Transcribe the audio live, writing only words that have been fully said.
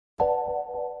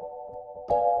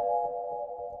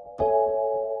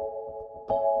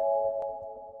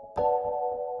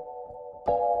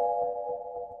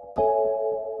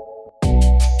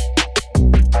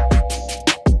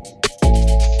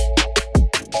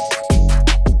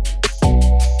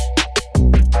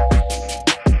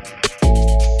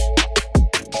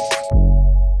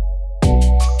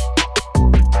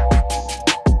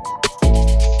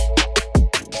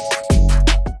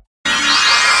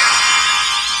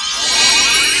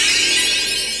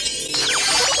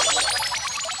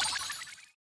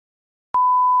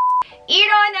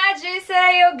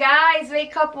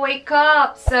wake up, wake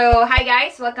up! So, hi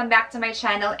guys! Welcome back to my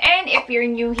channel. And if you're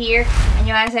new here,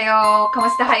 annyeonghaseyo,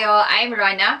 kamusta kayo? I'm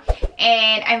Rona.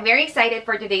 And I'm very excited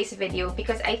for today's video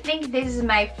because I think this is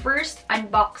my first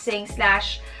unboxing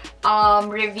slash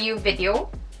review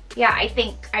video. Yeah, I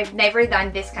think I've never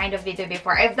done this kind of video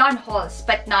before. I've done hauls,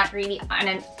 but not really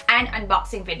an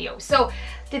unboxing video. So,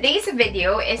 today's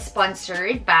video is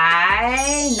sponsored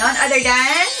by none other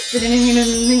than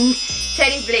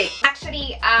Teddy Blake.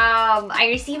 Actually, I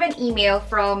received an email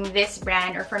from this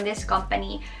brand or from this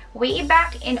company way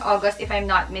back in August, if I'm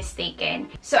not mistaken.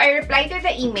 So I replied to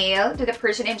the email to the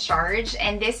person in charge,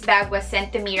 and this bag was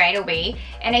sent to me right away.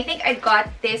 And I think I got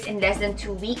this in less than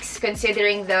 2 weeks,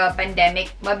 considering the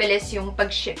pandemic. Mabilis yung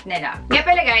pag-ship nila. Nga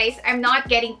pala guys, I'm not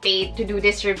getting paid to do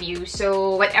this review,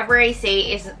 so whatever I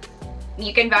say is,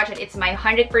 you can vouch that it's my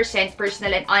 100%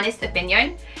 personal and honest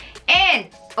opinion. And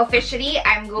officially,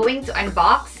 I'm going to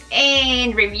unbox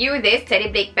and review this Teddy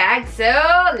Blake bag. So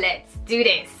let's do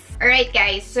this. Alright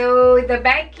guys, so the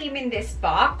bag came in this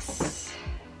box.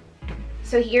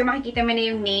 So here, makikita mo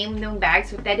na yung name ng bag.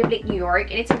 So Teddy Blake, New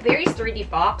York. And it's a very sturdy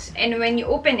box. And when you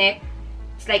open it,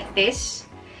 it's like this.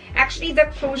 Actually, the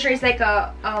closure is like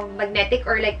a magnetic,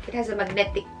 or like it has a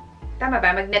magnetic, tama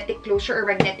ba? Magnetic closure or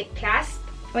magnetic clasp.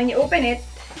 When you open it,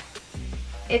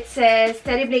 it says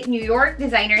Teddy Blake, New York,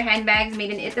 designer handbags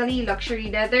made in Italy, luxury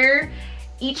leather.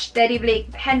 Each Teddy Blake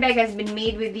handbag has been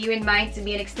made with you in mind to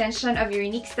be an extension of your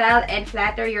unique style and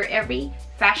flatter your every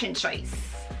fashion choice.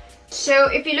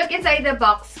 So if you look inside the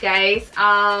box, guys,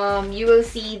 you will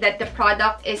see that the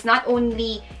product is not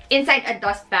only inside a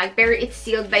dust bag, but it's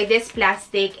sealed by this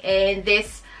plastic and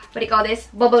this, what do you call this,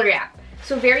 bubble wrap.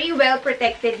 So very well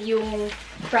protected yung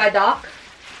product,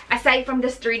 aside from the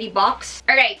sturdy box.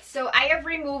 Alright, so I have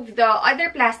removed the other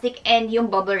plastic and yung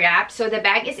bubble wrap. So the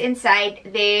bag is inside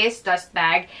this dust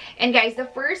bag. And guys, the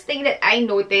first thing that I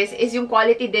noticed is yung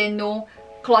quality din no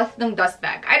cloth ng dust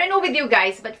bag. I don't know with you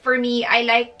guys, but for me, I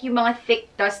like yung mga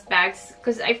thick dust bags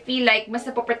because I feel like mas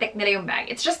napoprotect nila yung bag.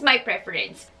 It's just my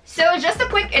preference. So just a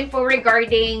quick info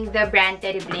regarding the brand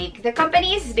Teddy Blake. The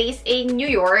company is based in New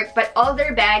York, but all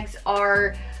their bags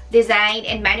are designed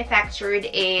and manufactured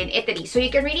in Italy. So you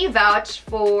can really vouch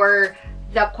for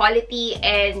the quality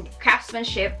and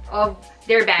craftsmanship of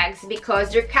their bags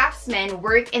because their craftsmen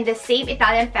work in the same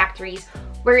Italian factories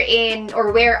where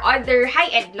other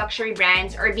high-end luxury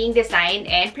brands are being designed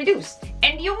and produced.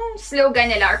 And yung slogan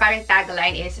nila or parang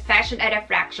tagline is fashion at a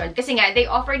fraction kasi nga they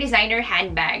offer designer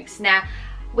handbags na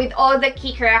with all the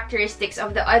key characteristics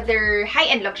of the other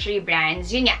high-end luxury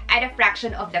brands, yun nga, at a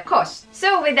fraction of the cost.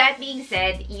 So with that being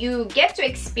said, you get to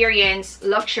experience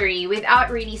luxury without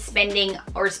really spending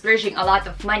or splurging a lot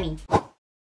of money.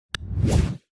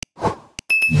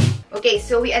 Okay,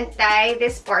 so we untie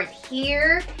this part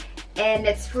here, and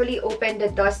let's fully open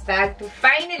the dust bag to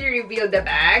finally reveal the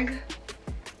bag.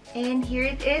 And here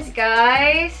it is,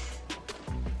 guys.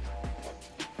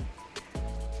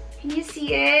 Can you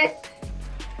see it?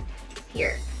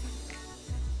 Here.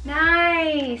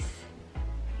 Nice!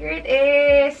 Here it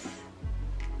is.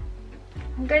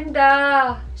 Ang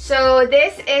ganda! So,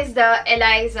 this is the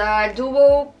Eliza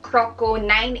Duo Croco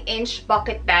 9-inch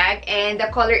bucket bag, and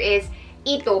the color is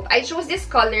E-taupe. I chose this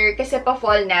color kasi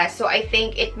pa-fall na, so I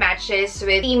think it matches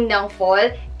with theme ng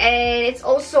fall, and it's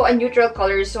also a neutral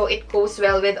color, so it goes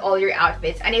well with all your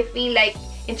outfits. And I feel like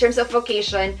in terms of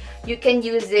occasion, you can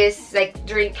use this like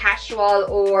during casual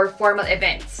or formal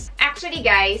events. Actually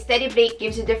guys, Teddy Blake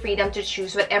gives you the freedom to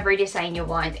choose whatever design you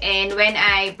want. And when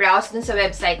I browsed dun sa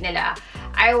website nila,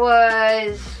 I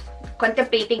was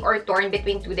contemplating or torn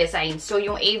between two designs. So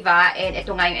yung Ava and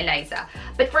ito nga yung Eliza.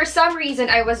 But for some reason,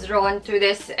 I was drawn to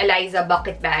this Eliza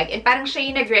bucket bag. And parang siya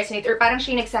yung nag-resonate or parang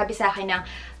siya yung nagsabi sa akin ng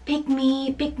pick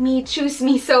me, choose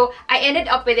me. So I ended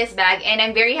up with this bag and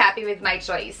I'm very happy with my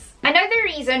choice. Another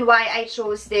reason why I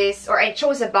chose this, or I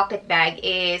chose a bucket bag,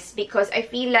 is because I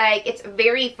feel like it's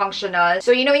very functional.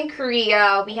 So, you know, in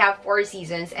Korea, we have 4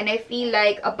 seasons, and I feel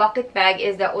like a bucket bag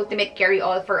is the ultimate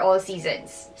carry-all for all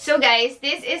seasons. So, guys,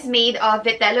 this is made of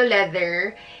Vitello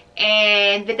leather,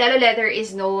 and Vitello leather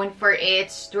is known for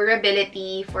its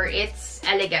durability, for its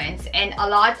elegance, and a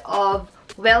lot of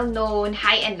well-known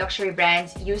high-end luxury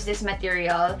brands use this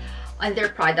material on their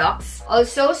products.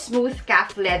 Also, smooth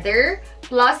calf leather,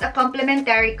 plus a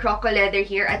complementary Croco leather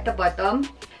here at the bottom.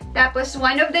 Tapos,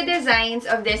 one of the designs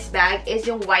of this bag is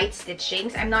yung white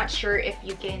stitchings. I'm not sure if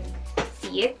you can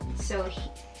see it. So,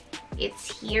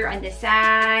 it's here on the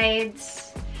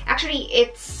sides. Actually,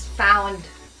 it's found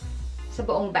sa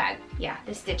buong bag. Yeah,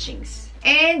 the stitchings.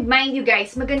 And mind you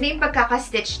guys, maganda yung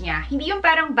pagkaka-stitch niya. Hindi yung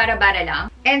parang bara-bara lang.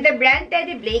 And the brand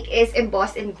Teddy Blake is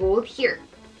embossed in gold here.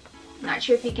 Not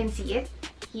sure if you can see it.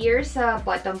 Here's a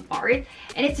bottom part,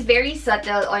 and it's very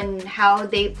subtle on how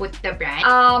they put the brand.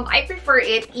 I prefer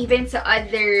it even sa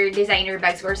other designer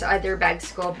bags or sa other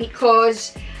bags ko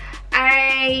because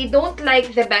I don't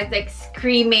like the bag like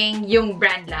screaming yung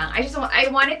brand lang.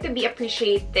 I want it to be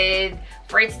appreciated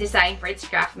for its design, for its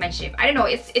craftsmanship. I don't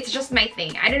know, it's just my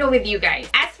thing. I don't know with you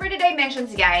guys. As for the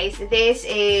dimensions, guys, this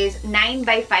is 9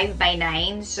 by 5 by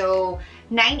 9. So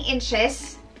 9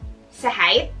 inches sa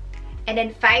height, and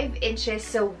then 5 inches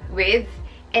sa width,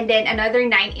 and then another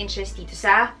 9 inches dito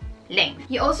sa length.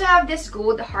 You also have this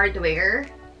gold hardware.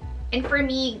 And for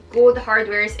me, gold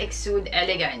hardwares exude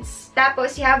elegance.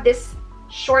 Tapos, you have this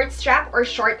short strap or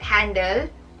short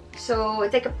handle. So,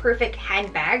 it's like a perfect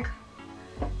handbag.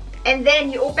 And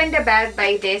then, you open the bag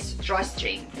by this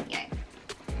drawstring. Yan.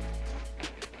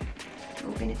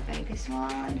 Open it by this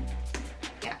one.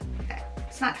 Yeah,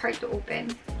 it's not hard to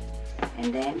open.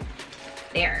 And then,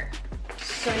 there.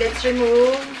 So, let's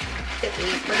remove the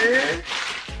paper.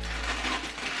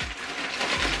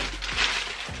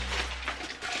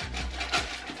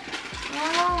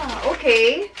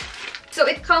 Okay, so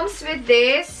it comes with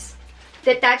this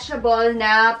detachable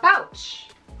na pouch.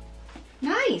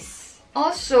 Nice.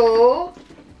 Also,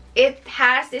 it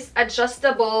has this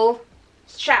adjustable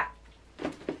strap.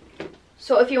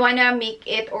 So if you wanna make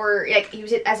it or like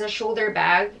use it as a shoulder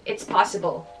bag, it's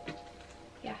possible.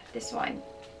 Yeah, this one.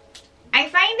 I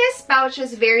find this pouch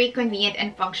is very convenient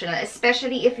and functional,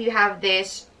 especially if you have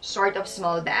this sort of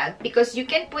small bag, because you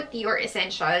can put your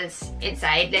essentials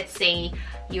inside. Let's say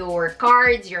your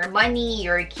cards, your money,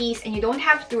 your keys, and you don't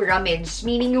have to rummage.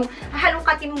 Meaning yung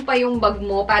hahalongkatin mo pa yung bag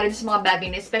mo para sa mga bagay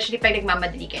na, especially pag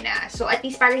nagmamadali ka na. So at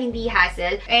least para hindi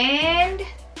hassle. And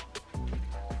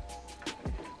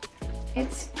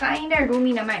it's kinda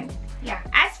roomy naman. Yeah.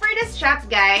 As for the strap,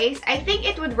 guys, I think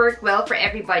it would work well for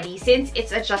everybody since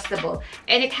it's adjustable.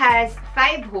 And it has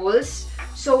 5 holes.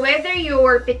 So whether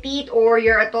you're petite or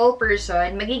you're a tall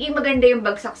person, magiging maganda yung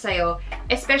bagsak sa'yo,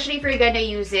 especially if you're gonna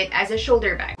use it as a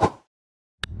shoulder bag.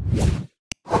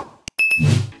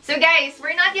 So guys,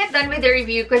 we're not yet done with the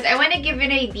review because I want to give you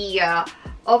an idea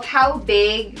of how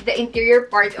big the interior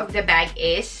part of the bag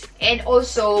is and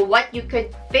also what you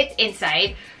could fit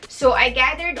inside. So I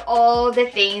gathered all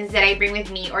the things that I bring with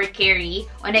me or carry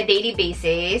on a daily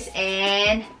basis,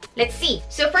 and let's see.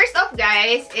 So first off,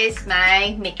 guys, is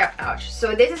my makeup pouch.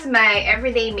 So this is my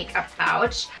everyday makeup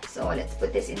pouch. So let's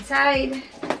put this inside.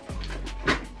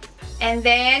 And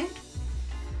then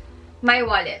my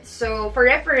wallet. So for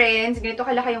reference, ganito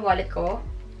kalaki yung wallet ko.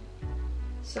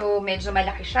 So medyo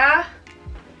malaki siya.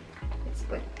 Let's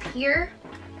put it here.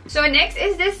 So next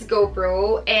is this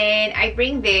GoPro, and I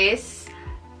bring this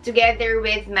together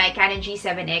with my Canon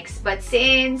G7X. But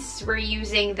since we're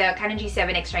using the Canon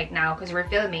G7X right now because we're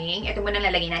filming, ito muna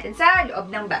lalagay natin sa loob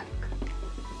ng bag.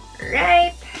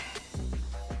 Right.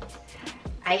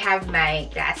 I have my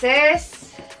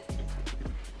glasses.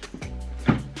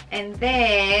 And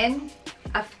then,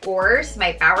 of course,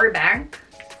 my power bank.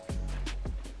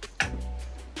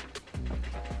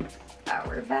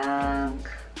 Power bank.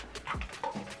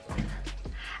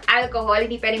 Alcohol,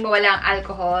 hindi pwedeng mawala ang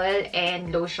alcohol and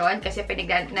lotion kasi pag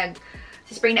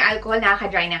nag-spray na alcohol,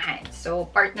 nakaka-dry ng hands. So,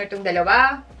 partner tong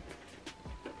dalawa.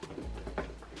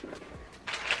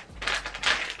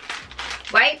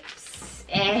 Wipes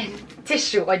and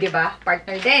tissue, o diba?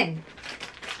 Partner din.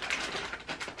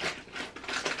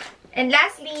 And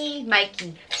lastly, my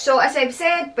key. So, as I've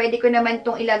said, pwede ko naman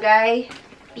tong ilagay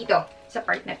dito sa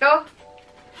part na to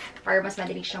para mas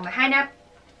madali siyang mahanap.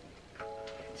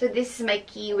 So this is my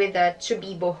key with a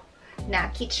Chubibo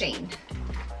na keychain.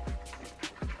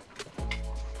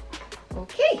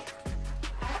 Okay.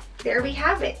 There we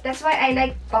have it. That's why I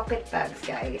like pocket bags,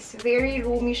 guys. Very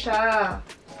roomy siya.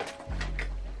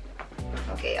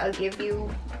 Okay, I'll give you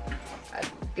a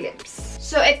glimpse.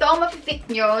 So ito ang mafi-fit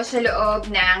nyo sa loob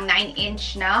ng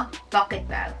 9-inch na pocket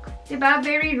bag. Diba?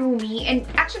 Very roomy. And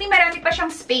actually, marami pa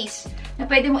siyang space na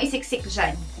pwede mong isiksik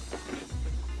dyan.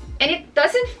 And it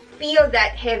doesn't feel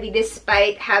that heavy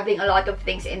despite having a lot of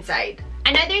things inside.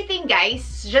 Another thing,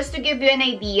 guys, just to give you an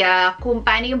idea kung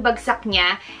paano yung bagsak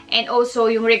niya and also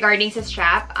yung regarding sa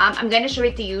strap, I'm gonna show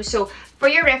it to you. So, for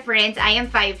your reference, I am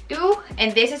 5'2",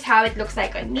 and this is how it looks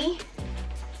like on me.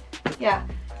 Yeah.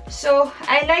 So,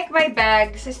 I like my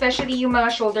bags, especially yung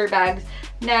mga shoulder bags,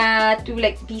 na to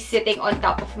like be sitting on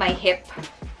top of my hip.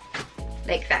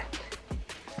 Like that.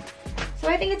 So,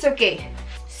 I think it's okay.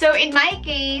 So, in my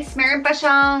case, meron pa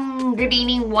siyang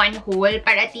remaining 1 hole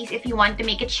para at least if you want to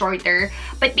make it shorter.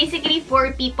 But basically,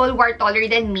 for people who are taller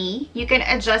than me, you can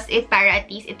adjust it para at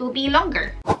least it will be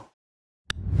longer.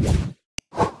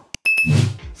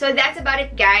 So that's about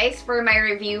it, guys, for my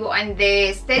review on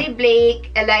this Teddy Blake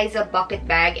Eliza bucket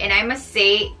bag. And I must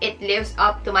say, it lives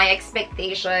up to my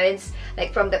expectations,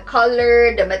 like from the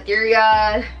color, the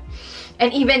material,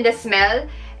 and even the smell.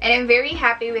 And I'm very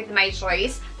happy with my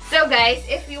choice. So guys,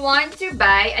 if you want to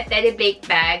buy a Teddy Blake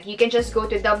bag, you can just go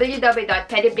to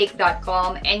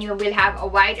www.teddyblake.com and you will have a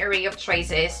wide array of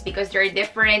choices because there are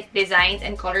different designs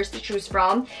and colors to choose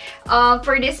from.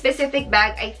 For this specific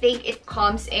bag, I think it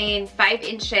comes in 5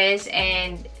 inches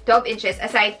and 12 inches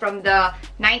aside from the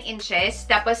 9 inches.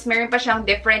 Tapos meron pa siyang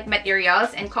different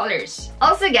materials and colors.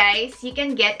 Also guys, you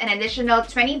can get an additional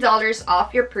 $20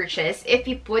 off your purchase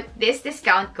if you put this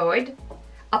discount code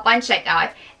upon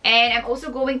checkout, and I'm also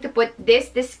going to put this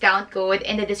discount code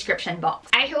in the description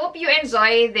box. I hope you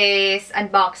enjoy this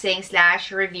unboxing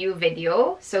slash review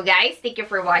video. So guys, thank you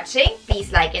for watching.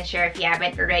 Please like and share if you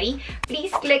haven't already.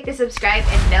 Please click the subscribe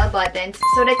and bell buttons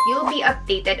so that you'll be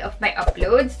updated of my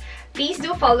uploads. Please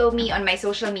do follow me on my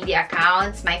social media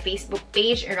accounts, my Facebook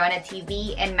page, iRona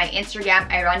TV, and my Instagram,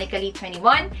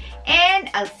 ironically21.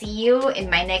 And I'll see you in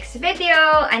my next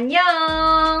video.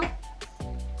 Annyeong!